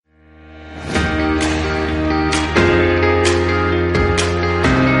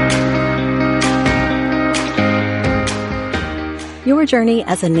Your journey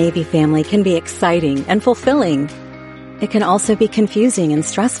as a Navy family can be exciting and fulfilling. It can also be confusing and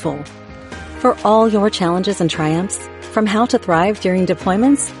stressful. For all your challenges and triumphs, from how to thrive during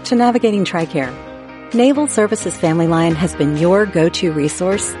deployments to navigating TRICARE, Naval Services Family Line has been your go-to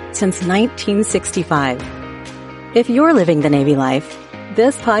resource since 1965. If you're living the Navy life,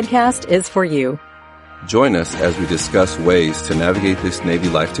 this podcast is for you. Join us as we discuss ways to navigate this Navy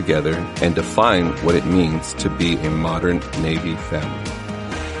life together and define what it means to be a modern Navy family.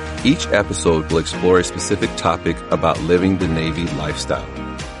 Each episode will explore a specific topic about living the Navy lifestyle,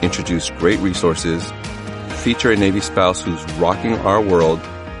 introduce great resources, feature a Navy spouse who's rocking our world,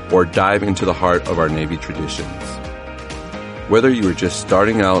 or dive into the heart of our Navy traditions. Whether you are just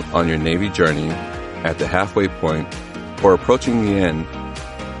starting out on your Navy journey, at the halfway point, or approaching the end,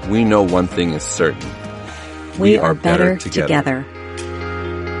 we know one thing is certain. We are better together.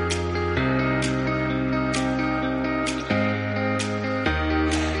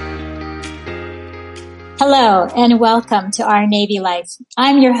 Hello and welcome to Our Navy Life.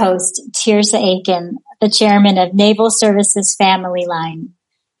 I'm your host, Tirsa Aiken, the chairman of Naval Services Family Line.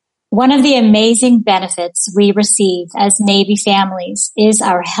 One of the amazing benefits we receive as Navy families is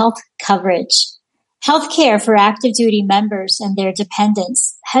our health coverage. Healthcare for active duty members and their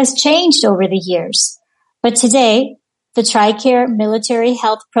dependents has changed over the years. But today, the TRICARE Military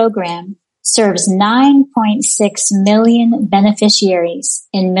Health Program serves 9.6 million beneficiaries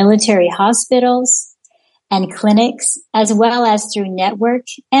in military hospitals and clinics, as well as through network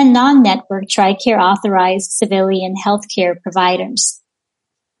and non-network TRICARE authorized civilian healthcare providers.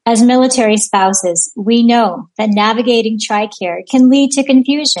 As military spouses, we know that navigating TRICARE can lead to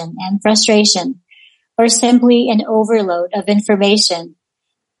confusion and frustration, or simply an overload of information.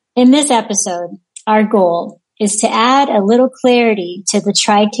 In this episode, our goal is to add a little clarity to the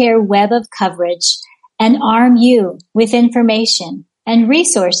TRICARE web of coverage and arm you with information and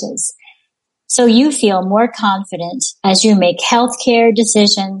resources so you feel more confident as you make healthcare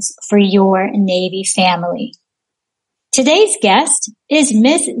decisions for your Navy family. Today's guest is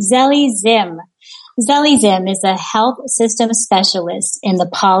Ms. Zelly Zim. Zelly Zim is a health system specialist in the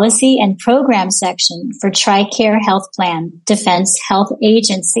policy and program section for TRICARE Health Plan, Defense Health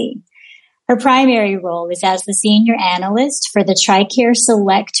Agency. Her primary role is as the senior analyst for the TRICARE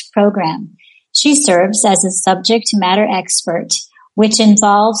Select program. She serves as a subject matter expert, which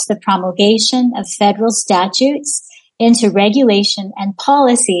involves the promulgation of federal statutes into regulation and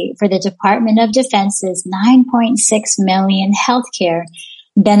policy for the Department of Defense's 9.6 million healthcare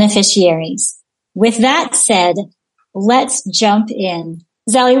beneficiaries. With that said, let's jump in.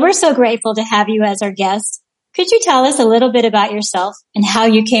 Zelly, we're so grateful to have you as our guest. Could you tell us a little bit about yourself and how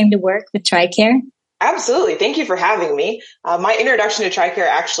you came to work with TRICARE? Absolutely. Thank you for having me. My introduction to TRICARE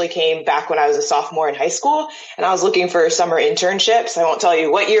actually came back when I was a sophomore in high school, and I was looking for summer internships. I won't tell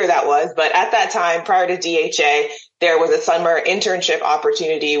you what year that was, but at that time, prior to DHA, there was a summer internship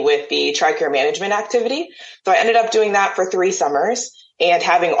opportunity with the TRICARE management activity. So I ended up doing that for 3 summers. And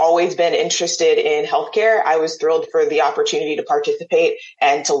having always been interested in healthcare, I was thrilled for the opportunity to participate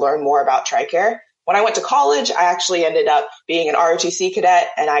and to learn more about TRICARE. When I went to college, I actually ended up being an ROTC cadet,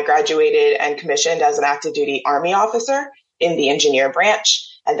 and I graduated and commissioned as an active duty Army officer in the engineer branch.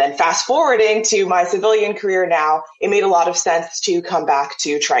 And then fast forwarding to my civilian career now, it made a lot of sense to come back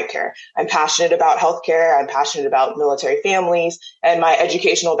to TRICARE. I'm passionate about healthcare. I'm passionate about military families, and my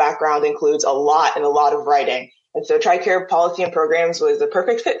educational background includes a lot of writing. And so TRICARE policy and programs was a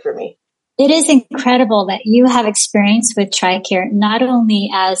perfect fit for me. It is incredible that you have experience with TRICARE, not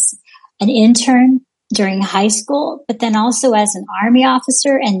only as an intern during high school, but then also as an Army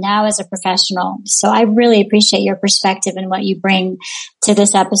officer and now as a professional. So I really appreciate your perspective and what you bring to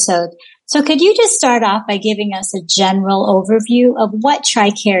this episode. So could you just start off by giving us a general overview of what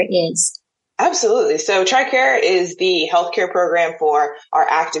TRICARE is? Absolutely. So TRICARE is the healthcare program for our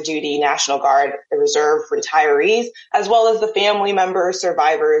active duty National Guard Reserve retirees, as well as the family members,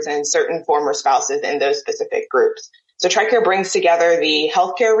 survivors, and certain former spouses in those specific groups. So TRICARE brings together the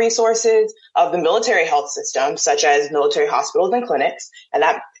healthcare resources of the military health system, such as military hospitals and clinics, and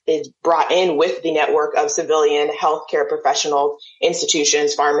that is brought in with the network of civilian healthcare professionals,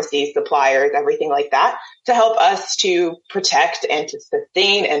 institutions, pharmacies, suppliers, everything like that, to help us to protect and to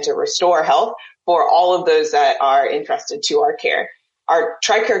sustain and to restore health for all of those that are entrusted to our care. Our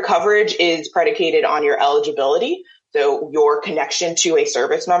TRICARE coverage is predicated on your eligibility, so your connection to a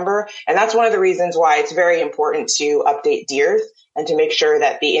service member. And that's one of the reasons why it's very important to update DEERS and to make sure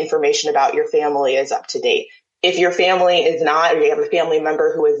that the information about your family is up to date. If your family is not, or you have a family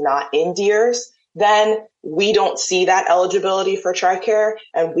member who is not in DEERS, then we don't see that eligibility for TRICARE,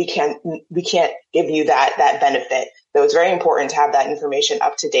 and we can't give you that benefit. So it's very important to have that information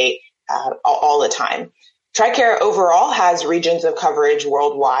up to date all the time. TRICARE overall has regions of coverage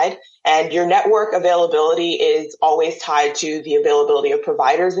worldwide, and your network availability is always tied to the availability of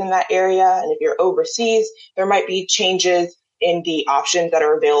providers in that area. And if you're overseas, there might be changes in the options that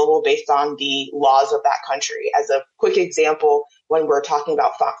are available based on the laws of that country. As a quick example, when we're talking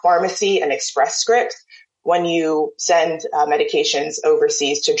about pharmacy and express scripts, when you send medications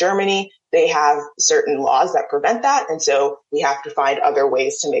overseas to Germany, they have certain laws that prevent that. And so we have to find other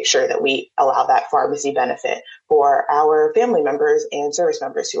ways to make sure that we allow that pharmacy benefit for our family members and service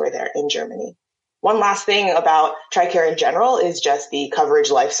members who are there in Germany. One last thing about TRICARE in general is just the coverage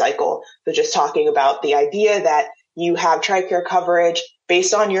life cycle. So just talking about the idea that you have TRICARE coverage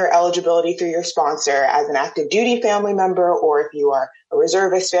based on your eligibility through your sponsor as an active duty family member, or if you are a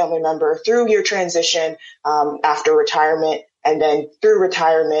reservist family member, through your transition after retirement, and then through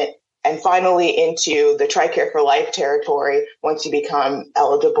retirement, and finally into the TRICARE for life territory once you become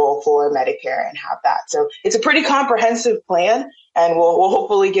eligible for Medicare and have that. So it's a pretty comprehensive plan, and we'll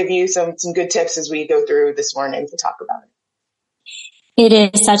hopefully give you some good tips as we go through this morning to talk about it.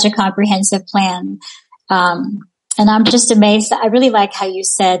 It is such a comprehensive plan. And I'm just amazed. I really like how you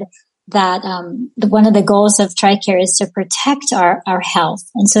said that one of the goals of TRICARE is to protect our health.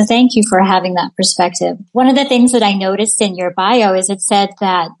 And so thank you for having that perspective. One of the things that I noticed in your bio is it said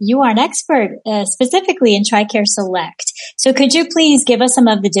that you are an expert specifically in TRICARE Select. So could you please give us some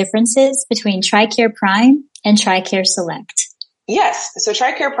of the differences between TRICARE Prime and TRICARE Select? Yes. So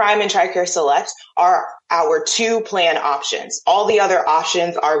TRICARE Prime and TRICARE Select are our two plan options. All the other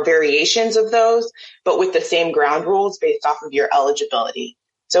options are variations of those, but with the same ground rules based off of your eligibility.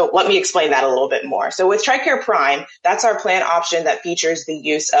 So let me explain that a little bit more. So with TRICARE Prime, that's our plan option that features the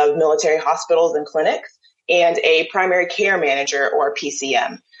use of military hospitals and clinics and a primary care manager or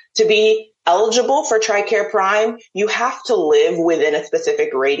PCM. To be eligible for TRICARE Prime, you have to live within a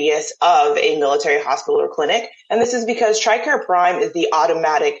specific radius of a military hospital or clinic. And this is because TRICARE Prime is the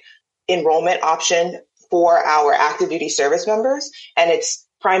automatic enrollment option for our active duty service members. And it's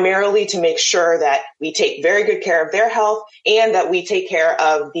primarily to make sure that we take very good care of their health and that we take care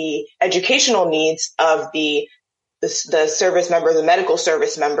of the educational needs of the service members, the medical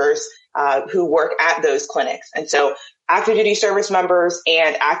service members who work at those clinics. And so active duty service members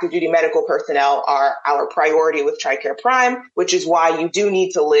and active duty medical personnel are our priority with TRICARE Prime, which is why you do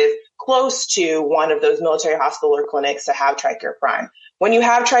need to live close to one of those military hospital or clinics to have TRICARE Prime. When you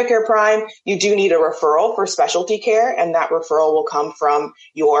have TRICARE Prime, you do need a referral for specialty care, and that referral will come from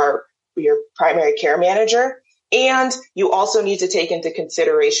your primary care manager. And you also need to take into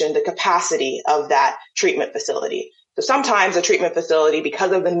consideration the capacity of that treatment facility. So sometimes a treatment facility,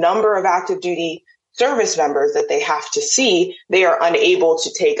 because of the number of active duty service members that they have to see, they are unable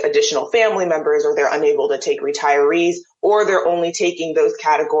to take additional family members, or they're unable to take retirees, or they're only taking those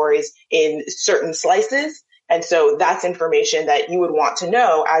categories in certain slices. And so that's information that you would want to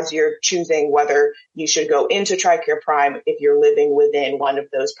know as you're choosing whether you should go into TRICARE Prime if you're living within one of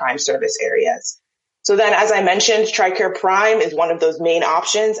those prime service areas. So then, as I mentioned, TRICARE Prime is one of those main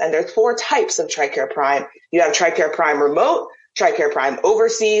options, and there's 4 types of TRICARE Prime. You have TRICARE Prime Remote, TRICARE Prime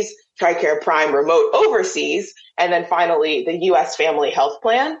Overseas, TRICARE Prime Remote Overseas, and then finally the U.S. Family Health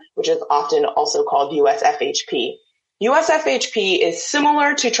Plan, which is often also called U.S. FHP. U.S. FHP is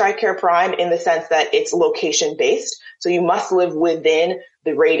similar to TRICARE Prime in the sense that it's location-based, so you must live within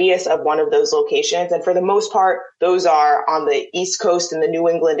the radius of one of those locations. And for the most part, those are on the East Coast in the New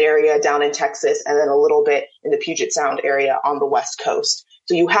England area, down in Texas, and then a little bit in the Puget Sound area on the West Coast.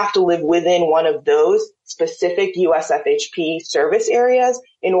 So you have to live within one of those specific U.S. FHP service areas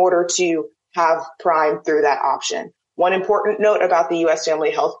in order to have Prime through that option. One important note about the U.S. Family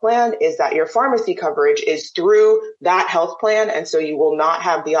Health Plan is that your pharmacy coverage is through that health plan, and so you will not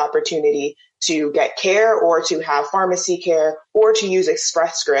have the opportunity to get care or to have pharmacy care or to use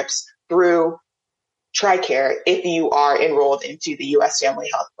express scripts through TRICARE if you are enrolled into the U.S. Family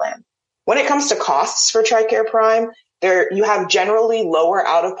Health Plan. When it comes to costs for TRICARE Prime, you have generally lower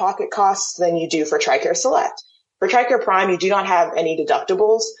out-of-pocket costs than you do for TRICARE Select. For TRICARE Prime, you do not have any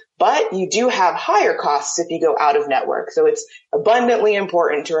deductibles, but you do have higher costs if you go out of network. So it's abundantly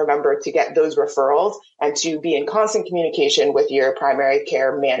important to remember to get those referrals and to be in constant communication with your primary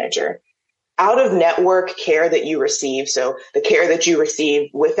care manager. Out of network care that you receive, so the care that you receive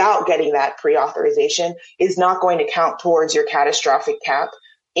without getting that pre-authorization, is not going to count towards your catastrophic cap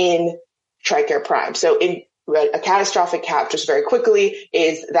in TRICARE Prime. So a catastrophic cap, just very quickly,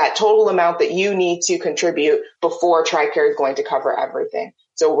 is that total amount that you need to contribute before TRICARE is going to cover everything.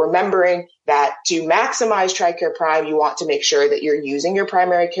 So remembering that to maximize TRICARE Prime, you want to make sure that you're using your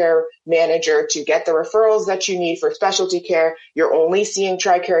primary care manager to get the referrals that you need for specialty care. You're only seeing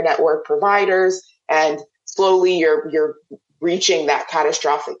TRICARE network providers, and slowly you're reaching that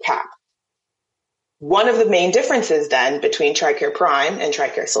catastrophic cap. One of the main differences then between TRICARE Prime and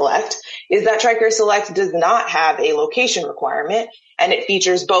TRICARE Select is that TRICARE Select does not have a location requirement, and it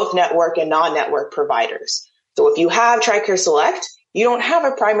features both network and non-network providers. So if you have TRICARE Select, you don't have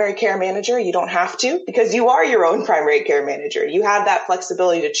a primary care manager. You don't have to, because you are your own primary care manager. You have that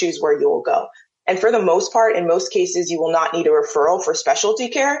flexibility to choose where you will go. And for the most part, in most cases, you will not need a referral for specialty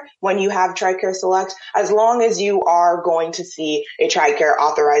care when you have TRICARE Select, as long as you are going to see a TRICARE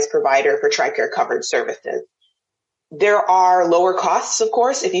authorized provider for TRICARE covered services. There are lower costs, of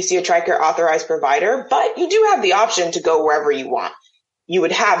course, if you see a TRICARE authorized provider, but you do have the option to go wherever you want. You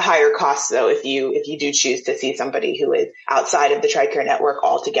would have higher costs, though, if you do choose to see somebody who is outside of the TRICARE network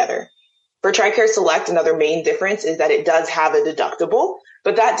altogether. For TRICARE Select, another main difference is that it does have a deductible,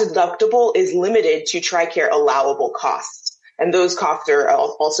 but that deductible is limited to TRICARE allowable costs. And those costs are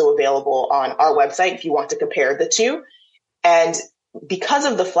also available on our website if you want to compare the two. And because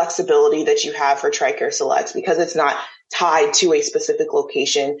of the flexibility that you have for TRICARE Select, because it's not tied to a specific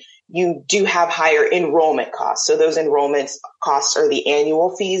location, you do have higher enrollment costs. So those enrollment costs are the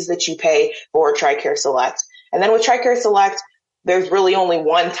annual fees that you pay for TRICARE Select. And then with TRICARE Select, there's really only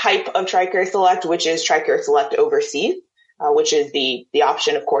one type of TRICARE Select, which is TRICARE Select Overseas, which is the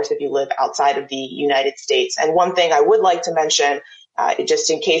option, of course, if you live outside of the United States. And one thing I would like to mention, just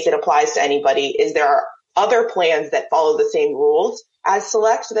in case it applies to anybody, is there are other plans that follow the same rules as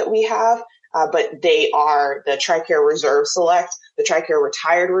Select that we have, but they are the TRICARE Reserve Select, the TRICARE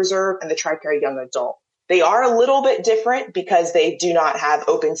Retired Reserve, and the TRICARE Young Adult. They are a little bit different because they do not have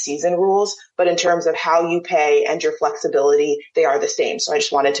open season rules, but in terms of how you pay and your flexibility, they are the same. So I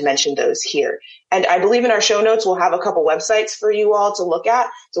just wanted to mention those here. And I believe in our show notes, we'll have a couple websites for you all to look at.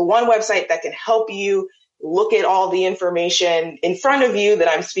 So one website that can help you look at all the information in front of you that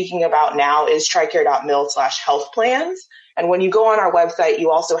I'm speaking about now is tricare.mil/health plans. And when you go on our website,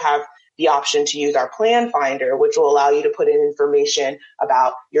 you also have the option to use our plan finder, which will allow you to put in information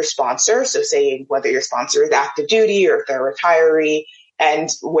about your sponsor. So say whether your sponsor is active duty or if they're a retiree,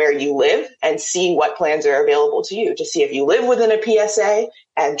 and where you live, and see what plans are available to you, to see if you live within a PSA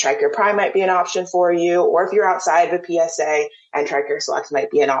and TRICARE Prime might be an option for you, or if you're outside of a PSA and TRICARE Select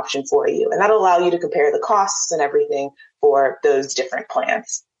might be an option for you. And that'll allow you to compare the costs and everything for those different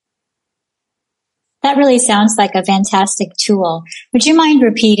plans. That really sounds like a fantastic tool. Would you mind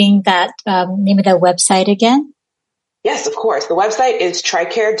repeating that name of the website again? Yes, of course. The website is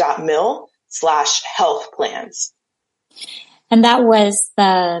tricare.mil/health plans. And that was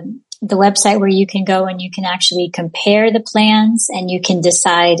the website where you can go and you can actually compare the plans and you can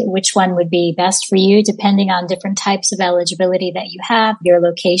decide which one would be best for you depending on different types of eligibility that you have, your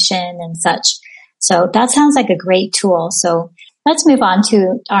location and such. So that sounds like a great tool. So let's move on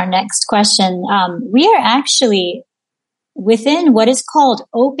to our next question. We are actually within what is called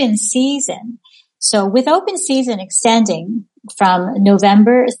open season. So with open season extending from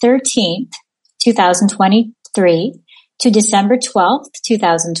November 13th, 2023 to December 12th,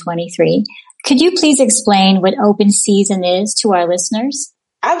 2023, could you please explain what open season is to our listeners?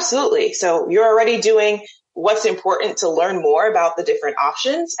 Absolutely. So you're already doing what's important to learn more about the different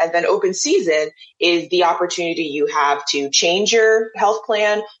options. And then open season is the opportunity you have to change your health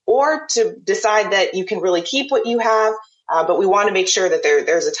plan or to decide that you can really keep what you have. But we want to make sure that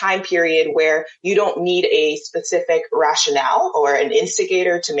there's a time period where you don't need a specific rationale or an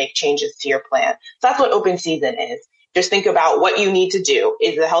instigator to make changes to your plan. So that's what open season is. Just think about what you need to do.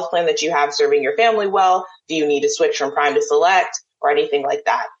 Is the health plan that you have serving your family well? Do you need to switch from Prime to Select or anything like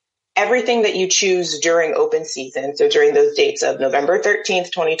that? Everything that you choose during open season, so during those dates of November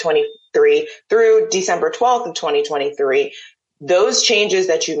 13th, 2023 through December 12th of 2023, those changes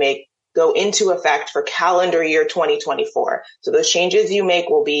that you make go into effect for calendar year 2024. So those changes you make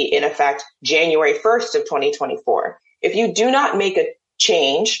will be in effect January 1st of 2024. If you do not make a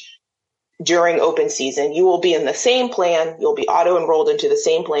change during open season, you will be in the same plan. You'll be auto-enrolled into the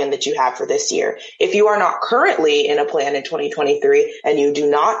same plan that you have for this year. If you are not currently in a plan in 2023 and you do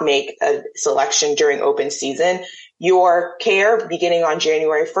not make a selection during open season, your care beginning on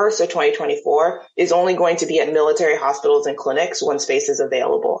January 1st of 2024 is only going to be at military hospitals and clinics when space is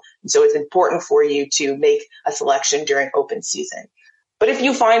available. So it's important for you to make a selection during open season. But if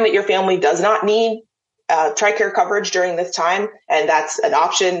you find that your family does not need TRICARE coverage during this time, and that's an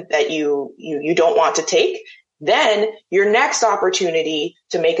option that you don't want to take, Then your next opportunity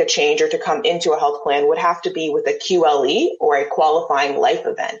to make a change or to come into a health plan would have to be with a QLE or a qualifying life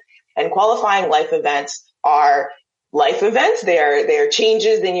event. And qualifying life events are life events. They are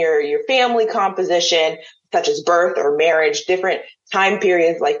changes in your family composition, such as birth or marriage, different time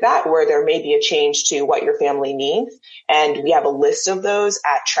periods like that, where there may be a change to what your family needs. And we have a list of those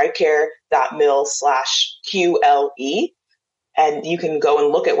at tricare.mil/QLE. And you can go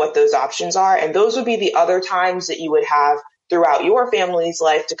and look at what those options are. And those would be the other times that you would have throughout your family's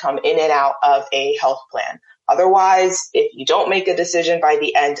life to come in and out of a health plan. Otherwise, if you don't make a decision by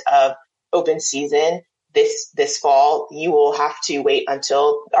the end of open season this fall, you will have to wait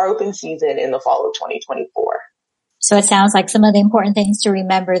until our open season in the fall of 2024. So it sounds like some of the important things to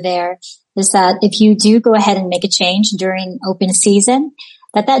remember there is that if you do go ahead and make a change during open season,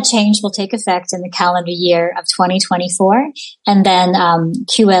 that change will take effect in the calendar year of 2024. And then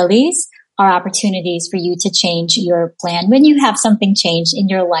QLEs are opportunities for you to change your plan when you have something change in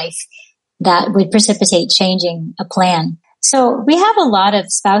your life that would precipitate changing a plan. So we have a lot of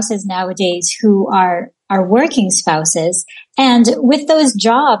spouses nowadays who are working spouses. And with those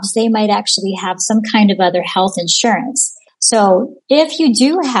jobs, they might actually have some kind of other health insurance. So if you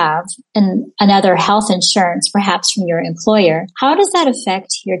do have another health insurance, perhaps from your employer, how does that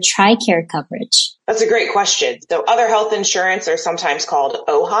affect your TRICARE coverage? That's a great question. So other health insurance are sometimes called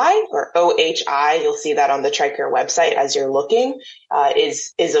OHI or OHI. You'll see that on the TRICARE website as you're looking,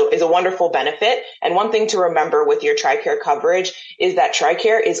 is a wonderful benefit. And one thing to remember with your TRICARE coverage is that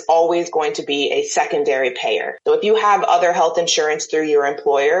TRICARE is always going to be a secondary payer. So if you have other health insurance through your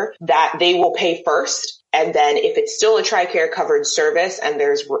employer, that they will pay first. And then if it's still a TRICARE covered service and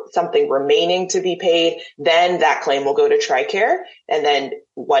there's something remaining to be paid, then that claim will go to TRICARE. And then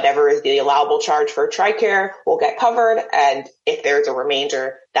whatever is the allowable charge for TRICARE will get covered. And if there's a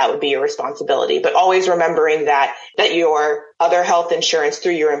remainder, that would be your responsibility. But always remembering that your other health insurance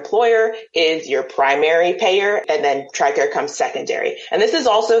through your employer is your primary payer, and then TRICARE comes secondary. And this is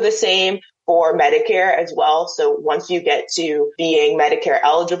also the same for Medicare as well. So once you get to being Medicare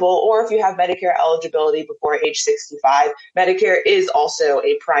eligible, or if you have Medicare eligibility before age 65, Medicare is also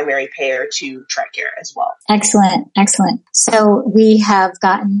a primary payer to TRICARE as well. Excellent. Excellent. So we have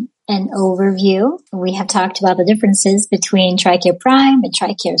gotten an overview. We have talked about the differences between TRICARE Prime and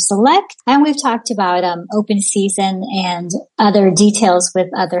TRICARE Select, and we've talked about open season and other details with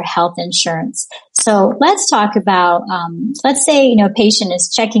other health insurance. So let's talk about, let's say, a patient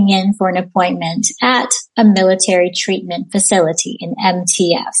is checking in for an appointment at a military treatment facility, an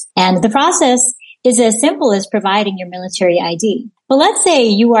MTF, and the process is as simple as providing your military ID. But let's say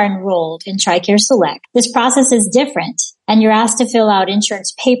you are enrolled in TRICARE Select. This process is different, and you're asked to fill out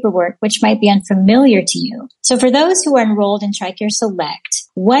insurance paperwork, which might be unfamiliar to you. So for those who are enrolled in TRICARE Select,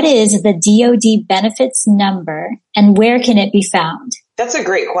 what is the DoD benefits number, and where can it be found? That's a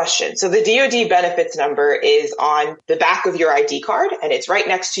great question. So the DoD benefits number is on the back of your ID card, and it's right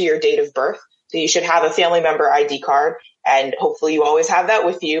next to your date of birth. So you should have a family member ID card, and hopefully you always have that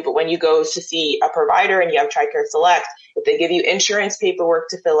with you. But when you go to see a provider and you have TRICARE Select, if they give you insurance paperwork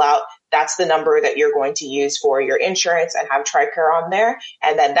to fill out, that's the number that you're going to use for your insurance and have TRICARE on there.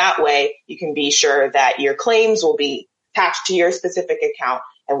 And then that way you can be sure that your claims will be attached to your specific account,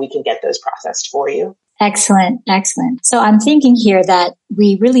 and we can get those processed for you. Excellent. Excellent. So I'm thinking here that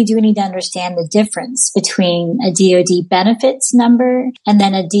we really do need to understand the difference between a DoD benefits number and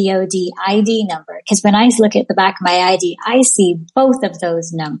then a DoD ID number. Because when I look at the back of my ID, I see both of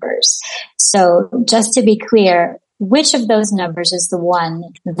those numbers. So just to be clear, which of those numbers is the one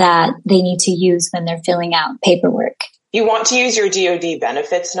that they need to use when they're filling out paperwork? You want to use your DoD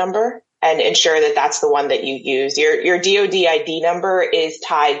benefits number and ensure that that's the one that you use. Your DoD ID number is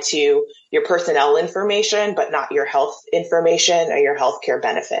tied to your personnel information, but not your health information or your healthcare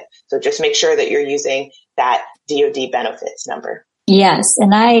benefit. So just make sure that you're using that DoD benefits number. Yes.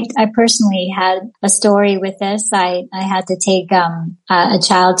 And I personally had a story with this. I had to take a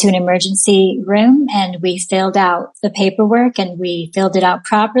child to an emergency room, and we filled out the paperwork, and we filled it out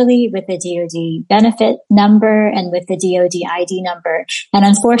properly with the DoD benefit number and with the DoD ID number. And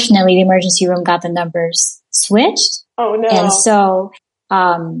unfortunately, the emergency room got the numbers switched. Oh, no. And so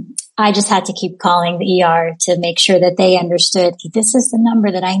I just had to keep calling the ER to make sure that they understood this is the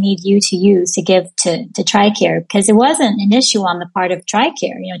number that I need you to use to give to TRICARE, because it wasn't an issue on the part of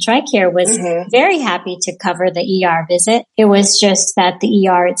TRICARE. TRICARE was very happy to cover the ER visit. It was just that the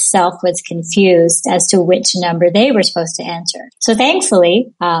ER itself was confused as to which number they were supposed to enter. So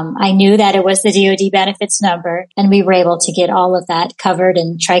thankfully, I knew that it was the DoD benefits number, and we were able to get all of that covered.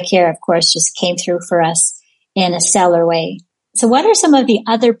 And TRICARE, of course, just came through for us in a stellar way. So what are some of the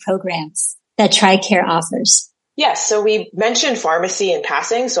other programs that TRICARE offers? Yes, so we mentioned pharmacy in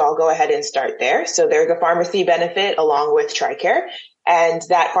passing, so I'll go ahead and start there. So there's a pharmacy benefit along with TRICARE, and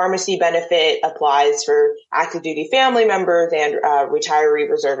that pharmacy benefit applies for active duty family members and retiree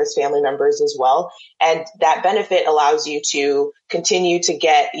reservist family members as well. And that benefit allows you to continue to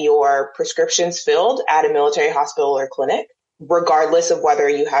get your prescriptions filled at a military hospital or clinic, regardless of whether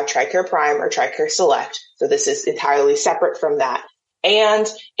you have TRICARE Prime or TRICARE Select. So this is entirely separate from that. And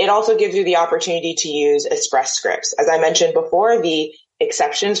it also gives you the opportunity to use Express Scripts. As I mentioned before, the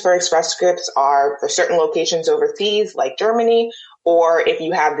exceptions for Express Scripts are for certain locations overseas, like Germany, or if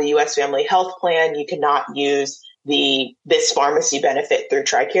you have the U.S. Family Health Plan, you cannot use this pharmacy benefit through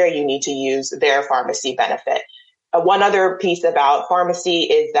TRICARE. You need to use their pharmacy benefit. One other piece about pharmacy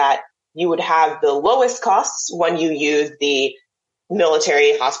is that you would have the lowest costs when you use the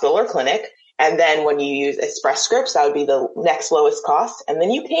military hospital or clinic. And then when you use Express Scripts, that would be the next lowest cost. And then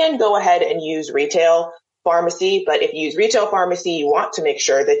you can go ahead and use retail pharmacy. But if you use retail pharmacy, you want to make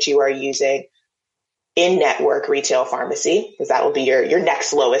sure that you are using in-network retail pharmacy, because that will be your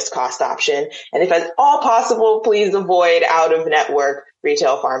next lowest cost option. And if at all possible, please avoid out-of-network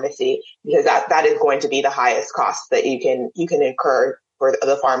retail pharmacy, because that is going to be the highest cost that you can incur for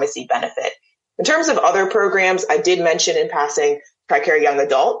the pharmacy benefit. In terms of other programs, I did mention in passing TRICARE Young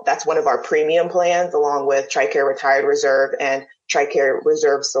Adult. That's one of our premium plans, along with TRICARE Retired Reserve and TRICARE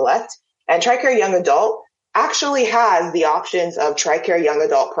Reserve Select. And TRICARE Young Adult actually has the options of TRICARE Young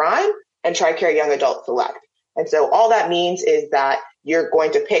Adult Prime and TRICARE Young Adult Select. And so all that means is that you're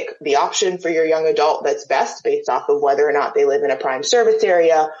going to pick the option for your young adult that's best based off of whether or not they live in a prime service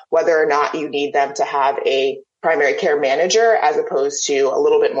area, whether or not you need them to have a primary care manager as opposed to a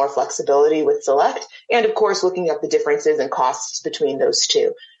little bit more flexibility with Select. And of course, looking at the differences in costs between those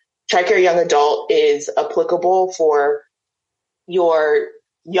two. TRICARE Young Adult is applicable for your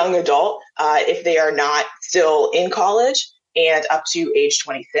young adult if they are not still in college and up to age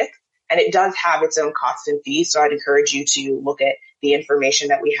 26. And it does have its own costs and fees. So I'd encourage you to look at the information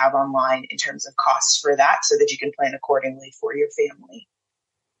that we have online in terms of costs for that so that you can plan accordingly for your family.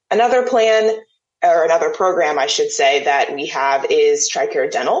 Another plan, or another program, I should say, that we have is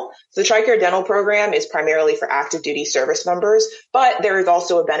TRICARE Dental. So the TRICARE Dental program is primarily for active duty service members, but there is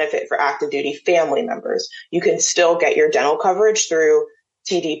also a benefit for active duty family members. You can still get your dental coverage through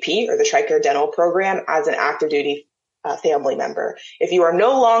TDP, or the TRICARE Dental program, as an active duty family member. If you are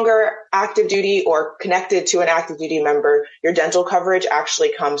no longer active duty or connected to an active duty member, your dental coverage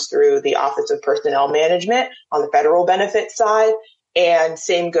actually comes through the Office of Personnel Management on the federal benefits side. And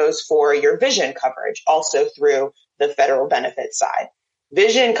same goes for your vision coverage, also through the federal benefits side.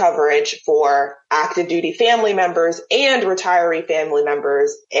 Vision coverage for active duty family members and retiree family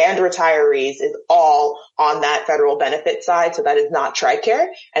members and retirees is all on that federal benefits side. So that is not TRICARE.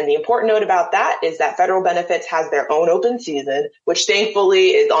 And the important note about that is that federal benefits has their own open season, which thankfully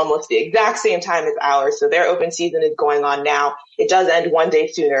is almost the exact same time as ours. So their open season is going on now. It does end one day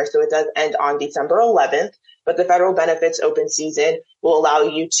sooner. So it does end on December 11th. But the federal benefits open season will allow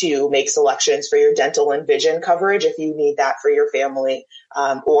you to make selections for your dental and vision coverage if you need that for your family,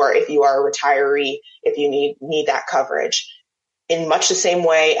 or if you are a retiree, if you need that coverage. In much the same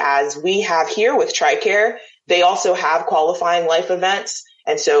way as we have here with TRICARE, they also have qualifying life events.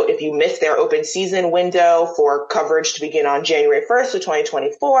 And so if you miss their open season window for coverage to begin on January 1st of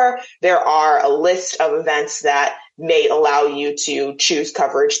 2024, there are a list of events that may allow you to choose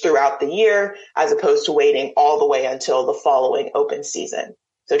coverage throughout the year as opposed to waiting all the way until the following open season.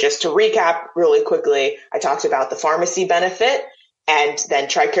 So just to recap really quickly, I talked about the pharmacy benefit and then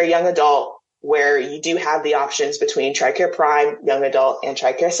TRICARE Young Adult, where you do have the options between TRICARE Prime Young Adult and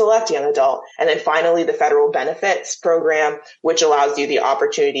TRICARE Select Young Adult. And then finally, the federal benefits program, which allows you the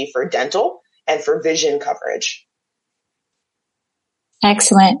opportunity for dental and for vision coverage.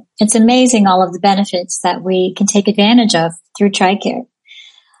 Excellent. It's amazing all of the benefits that we can take advantage of through TRICARE.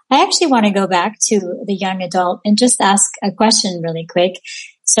 I actually want to go back to the young adult and just ask a question really quick.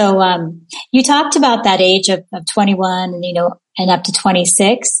 So, you talked about that age of 21 and up to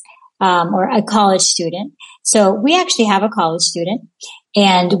 26, or a college student. So we actually have a college student,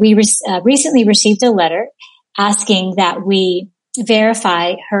 and we recently received a letter asking that we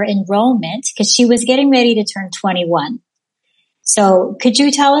verify her enrollment because she was getting ready to turn 21. So could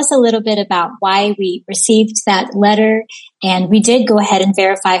you tell us a little bit about why we received that letter? And we did go ahead and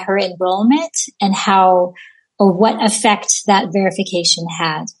verify her enrollment and how or what effect that verification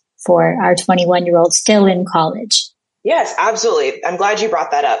had for our 21-year-old still in college. Yes, absolutely. I'm glad you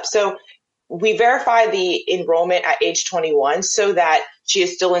brought that up. So we verify the enrollment at age 21 so that she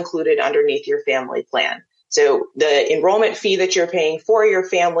is still included underneath your family plan. So the enrollment fee that you're paying for your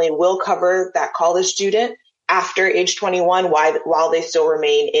family will cover that college student after age 21 while they still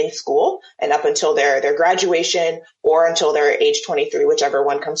remain in school and up until their graduation or until they're age 23, whichever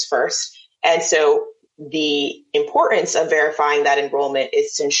one comes first. And so the importance of verifying that enrollment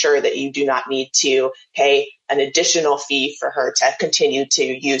is to ensure that you do not need to pay an additional fee for her to continue to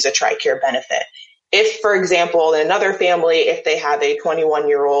use a TRICARE benefit. If, for example, in another family, if they have a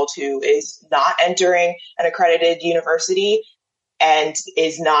 21-year-old who is not entering an accredited university and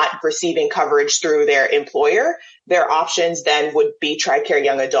is not receiving coverage through their employer, their options then would be TRICARE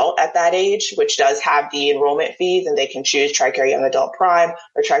Young Adult at that age, which does have the enrollment fees, and they can choose TRICARE Young Adult Prime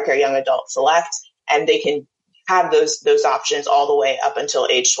or TRICARE Young Adult Select, and they can have those options all the way up until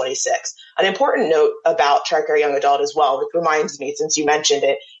age 26. An important note about TRICARE Young Adult as well, which reminds me, since you mentioned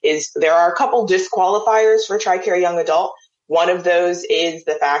it, is there are a couple disqualifiers for TRICARE Young Adult. One of those is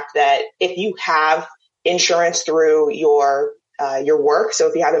the fact that if you have insurance through your work, so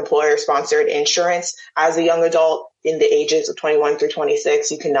if you have employer-sponsored insurance as a young adult in the ages of 21 through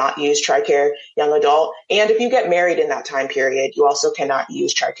 26, you cannot use TRICARE Young Adult. And if you get married in that time period, you also cannot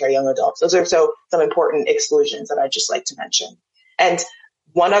use TRICARE Young Adult. Those are some important exclusions that I'd just like to mention. And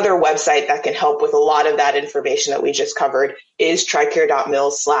one other website that can help with a lot of that information that we just covered is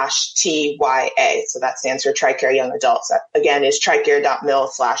tricare.mil/TYA. So that stands for TRICARE Young Adults. That, again, is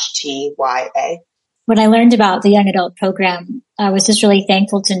tricare.mil/TYA. When I learned about the young adult program, I was just really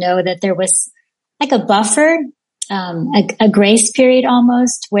thankful to know that there was like a buffer, a grace period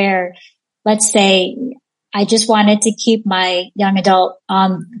almost, where, let's say, I just wanted to keep my young adult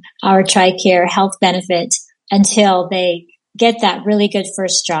on our TRICARE health benefit until they get that really good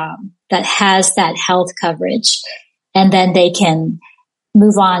first job that has that health coverage. And then they can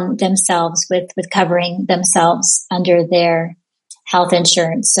move on themselves with covering themselves under their health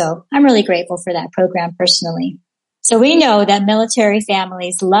insurance. So I'm really grateful for that program personally. So we know that military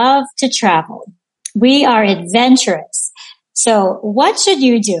families love to travel. We are adventurous. So what should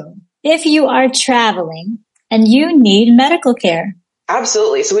you do if you are traveling and you need medical care?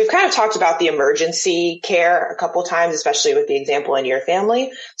 Absolutely. So we've kind of talked about the emergency care a couple times, especially with the example in your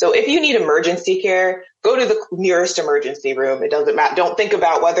family. So if you need emergency care, go to the nearest emergency room. It doesn't matter. Don't think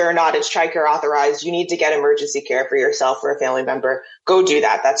about whether or not it's TRICARE authorized. You need to get emergency care for yourself or a family member. Go do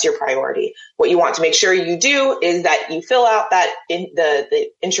that. That's your priority. What you want to make sure you do is that you fill out that the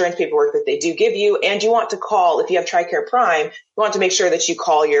insurance paperwork that they do give you, and you want to call, if you have TRICARE Prime, you want to make sure that you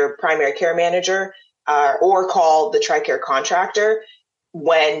call your primary care manager or call the TRICARE contractor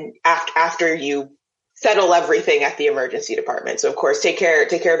after you settle everything at the emergency department. So of course, take care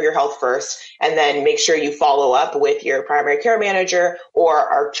of your health first, and then make sure you follow up with your primary care manager or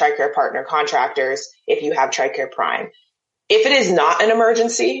our TRICARE partner contractors if you have TRICARE Prime. If it is not an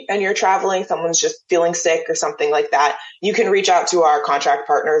emergency and you're traveling, someone's just feeling sick or something like that, you can reach out to our contract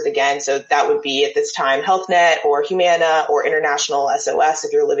partners again. So that would be at this time HealthNet or Humana or International SOS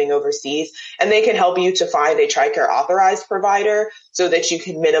if you're living overseas, and they can help you to find a TRICARE authorized provider so that you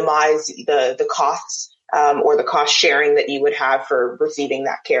can minimize the costs or the cost sharing that you would have for receiving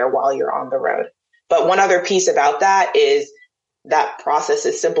that care while you're on the road. But one other piece about that is that process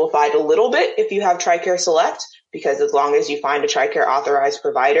is simplified a little bit if you have TRICARE Select, because as long as you find a TRICARE authorized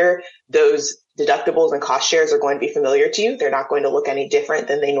provider, those deductibles and cost shares are going to be familiar to you. They're not going to look any different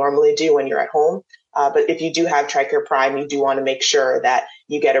than they normally do when you're at home. But if you do have TRICARE Prime, you do want to make sure that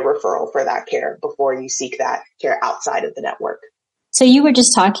you get a referral for that care before you seek that care outside of the network. So you were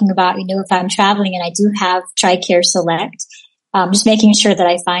just talking about, if I'm traveling and I do have TRICARE Select, just making sure that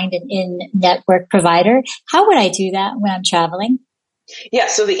I find an in-network provider. How would I do that when I'm traveling? Yeah,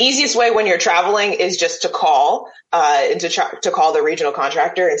 so the easiest way when you're traveling is just to call to call the regional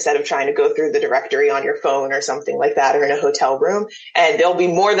contractor instead of trying to go through the directory on your phone or something like that, or in a hotel room. And they'll be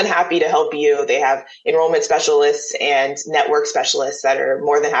more than happy to help you. They have enrollment specialists and network specialists that are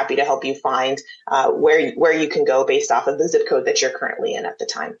more than happy to help you find where you can go based off of the zip code that you're currently in at the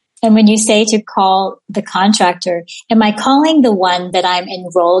time. And when you say to call the contractor, am I calling the one that I'm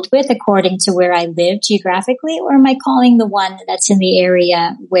enrolled with according to where I live geographically, or am I calling the one that's in the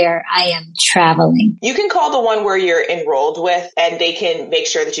area where I am traveling? You can call the one where you're enrolled with, and they can make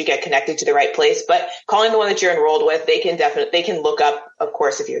sure that you get connected to the right place. But calling the one that you're enrolled with, they can look up, of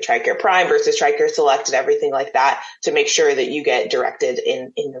course, if you're TRICARE Prime versus TRICARE Select and everything like that to make sure that you get directed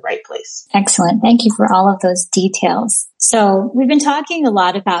in the right place. Excellent. Thank you for all of those details. So we've been talking a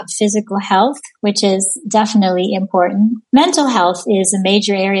lot about physical health, which is definitely important. Mental health is a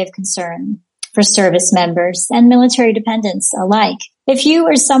major area of concern for service members and military dependents alike. If you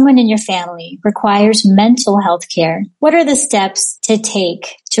or someone in your family requires mental health care, what are the steps to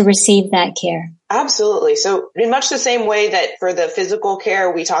take to receive that care? Absolutely. So in much the same way that for the physical care,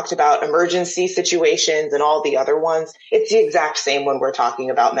 we talked about emergency situations and all the other ones, it's the exact same when we're talking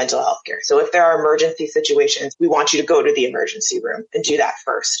about mental health care. So if there are emergency situations, we want you to go to the emergency room and do that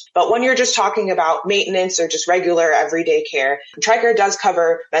first. But when you're just talking about maintenance or just regular everyday care, TRICARE does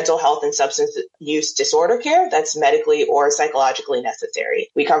cover mental health and substance use disorder care that's medically or psychologically necessary.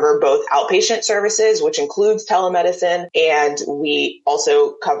 We cover both outpatient services, which includes telemedicine, and we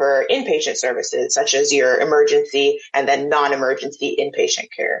also cover inpatient services, such as your emergency and then non-emergency inpatient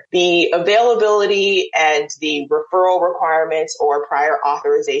care. The availability and the referral requirements or prior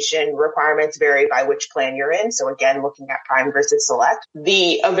authorization requirements vary by which plan you're in. So again, looking at Prime versus Select.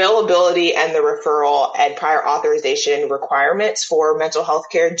 The availability and the referral and prior authorization requirements for mental health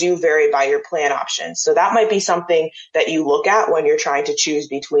care do vary by your plan options. So that might be something that you look at when you're trying to choose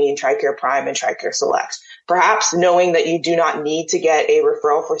between TRICARE Prime and TRICARE Select. Perhaps knowing that you do not need to get a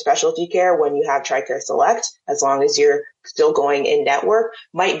referral for specialty care when you have TRICARE Select, as long as you're still going in network,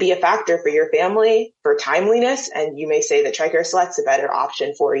 might be a factor for your family for timeliness. And you may say that TRICARE Select's a better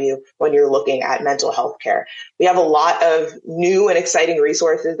option for you when you're looking at mental health care. We have a lot of new and exciting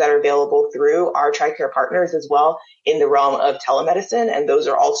resources that are available through our TRICARE partners as well in the realm of telemedicine. And those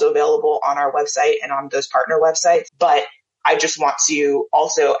are also available on our website and on those partner websites. But I just want to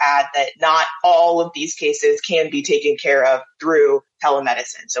also add that not all of these cases can be taken care of through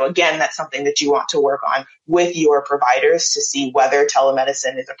telemedicine. So again, that's something that you want to work on with your providers to see whether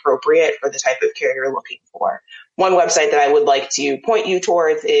telemedicine is appropriate for the type of care you're looking for. One website that I would like to point you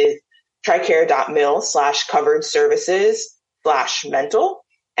towards is tricare.mil/covered services/mental.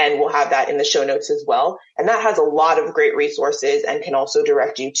 And we'll have that in the show notes as well. And that has a lot of great resources and can also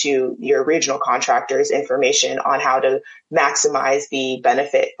direct you to your regional contractors' information on how to maximize the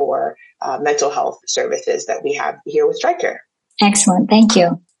benefit for mental health services that we have here with TRICARE. Excellent. Thank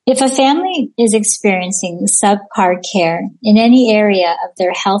you. If a family is experiencing subpar care in any area of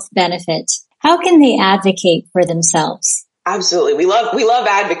their health benefit, how can they advocate for themselves? Absolutely. We love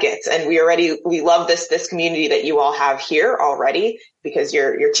advocates, and we love this community that you all have here already, because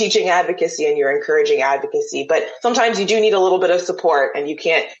you're teaching advocacy and you're encouraging advocacy. But sometimes you do need a little bit of support, and you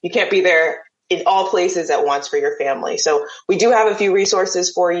can't be there in all places at once for your family. So we do have a few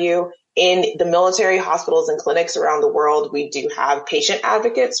resources for you. In the military hospitals and clinics around the world, we do have patient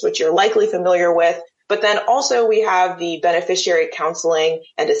advocates, which you're likely familiar with. But then also we have the beneficiary counseling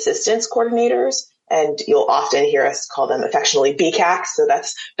and assistance coordinators. And you'll often hear us call them affectionately BCACs. So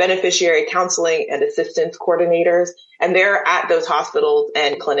that's beneficiary counseling and assistance coordinators. And they're at those hospitals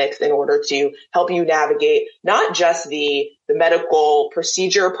and clinics in order to help you navigate not just the medical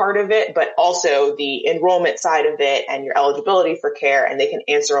procedure part of it, but also the enrollment side of it and your eligibility for care. And they can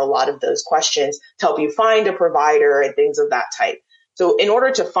answer a lot of those questions to help you find a provider and things of that type. So in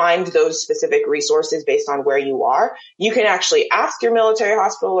order to find those specific resources based on where you are, you can actually ask your military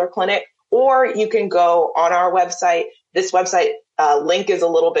hospital or clinic, or you can go on our website. This website link is a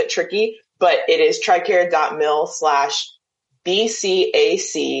little bit tricky, but it is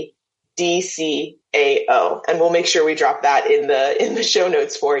tricare.mil/BCACDCAO. And we'll make sure we drop that in the show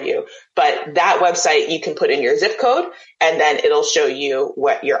notes for you. But that website, you can put in your zip code, and then it'll show you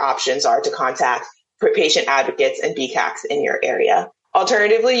what your options are to contact patient advocates and BCACs in your area.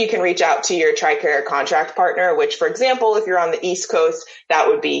 Alternatively, you can reach out to your TRICARE contract partner, which, for example, if you're on the East Coast, that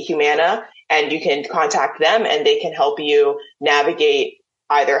would be Humana, and you can contact them and they can help you navigate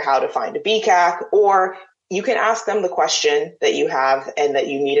either how to find a BCAC, or you can ask them the question that you have and that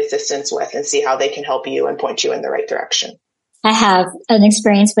you need assistance with and see how they can help you and point you in the right direction. I have an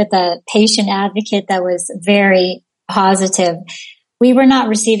experience with a patient advocate that was very positive. We were not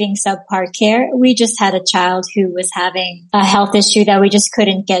receiving subpar care. We just had a child who was having a health issue that we just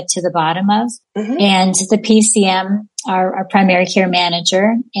couldn't get to the bottom of. Mm-hmm. And the PCM, our primary care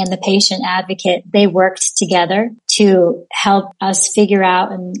manager, and the patient advocate, they worked together to help us figure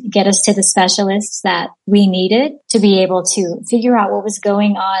out and get us to the specialists that we needed to be able to figure out what was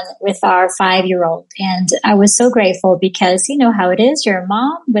going on with our 5-year-old. And I was so grateful because you know how it is. You're a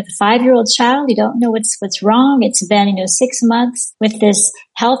mom with a 5-year-old child. You don't know what's wrong. It's been, 6 months with this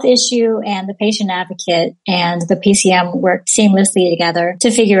health issue, and the patient advocate and the PCM worked seamlessly together to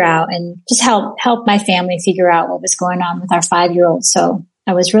figure out and just help my family figure out what was going on with our 5-year-old. So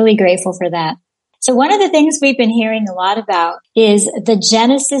I was really grateful for that. So one of the things we've been hearing a lot about is the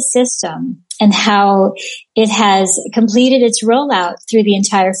Genesis system and how it has completed its rollout through the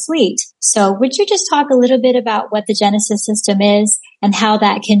entire fleet. So would you just talk a little bit about what the Genesis system is and how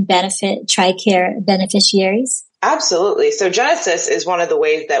that can benefit TRICARE beneficiaries? Absolutely. So Genesis is one of the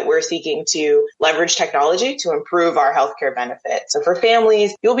ways that we're seeking to leverage technology to improve our healthcare benefits. So for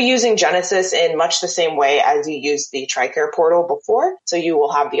families, you'll be using Genesis in much the same way as you used the TRICARE portal before. So you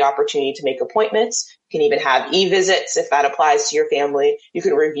will have the opportunity to make appointments. You can even have e-visits if that applies to your family. You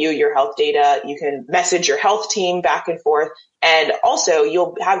can review your health data. You can message your health team back and forth. And also,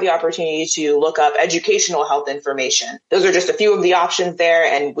 you'll have the opportunity to look up educational health information. Those are just a few of the options there,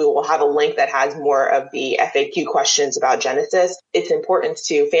 and we will have a link that has more of the FAQ questions about Genesis. It's important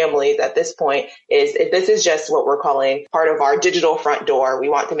to families at this point is if this is just what we're calling part of our digital front door. We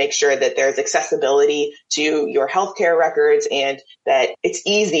want to make sure that there's accessibility to your healthcare records and that it's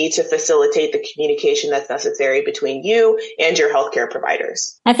easy to facilitate the communication that's necessary between you and your healthcare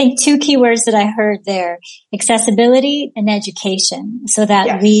providers. I think two key words that I heard there, accessibility and education, so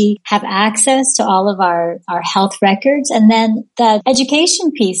that we have access to all of our health records. And then the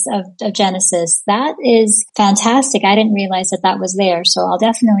education piece of Genesis, that is fantastic. I didn't realize that was there. So I'll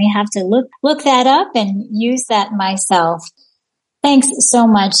definitely have to look that up and use that myself. Thanks so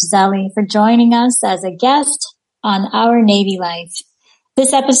much, Zelly, for joining us as a guest on Our Navy Life.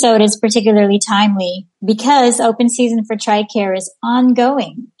 This episode is particularly timely because open season for TRICARE is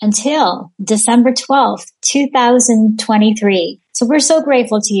ongoing until December 12th, 2023. So we're so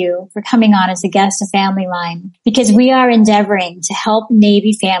grateful to you for coming on as a guest of Family Line because we are endeavoring to help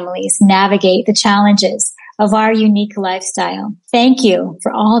Navy families navigate the challenges of our unique lifestyle. Thank you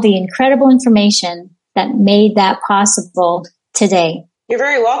for all the incredible information that made that possible today. You're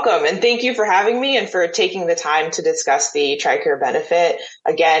very welcome. And thank you for having me and for taking the time to discuss the TRICARE benefit.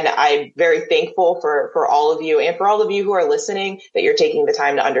 Again, I'm very thankful for all of you and for all of you who are listening that you're taking the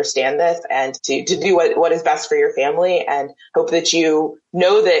time to understand this and to do what is best for your family, and hope that you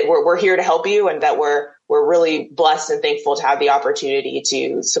know that we're here to help you and that we're really blessed and thankful to have the opportunity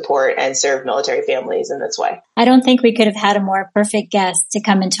to support and serve military families in this way. I don't think we could have had a more perfect guest to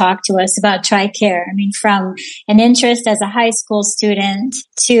come and talk to us about TRICARE. I mean, from an interest as a high school student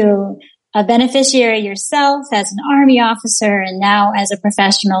to a beneficiary yourself as an Army officer and now as a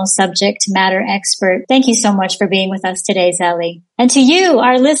professional subject matter expert. Thank you so much for being with us today, Zelly. And to you,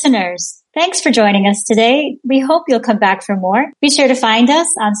 our listeners, thanks for joining us today. We hope you'll come back for more. Be sure to find us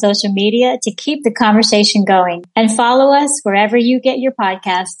on social media to keep the conversation going and follow us wherever you get your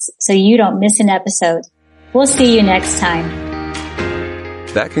podcasts so you don't miss an episode. We'll see you next time.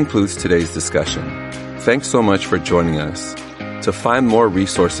 That concludes today's discussion. Thanks so much for joining us. To find more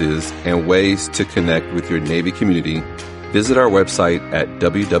resources and ways to connect with your Navy community, visit our website at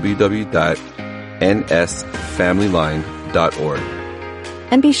www.nsfamilyline.org.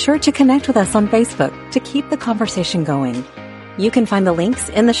 And be sure to connect with us on Facebook to keep the conversation going. You can find the links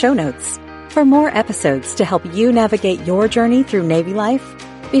in the show notes. For more episodes to help you navigate your journey through Navy life,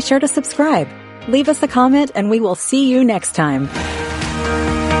 be sure to subscribe, leave us a comment, and we will see you next time.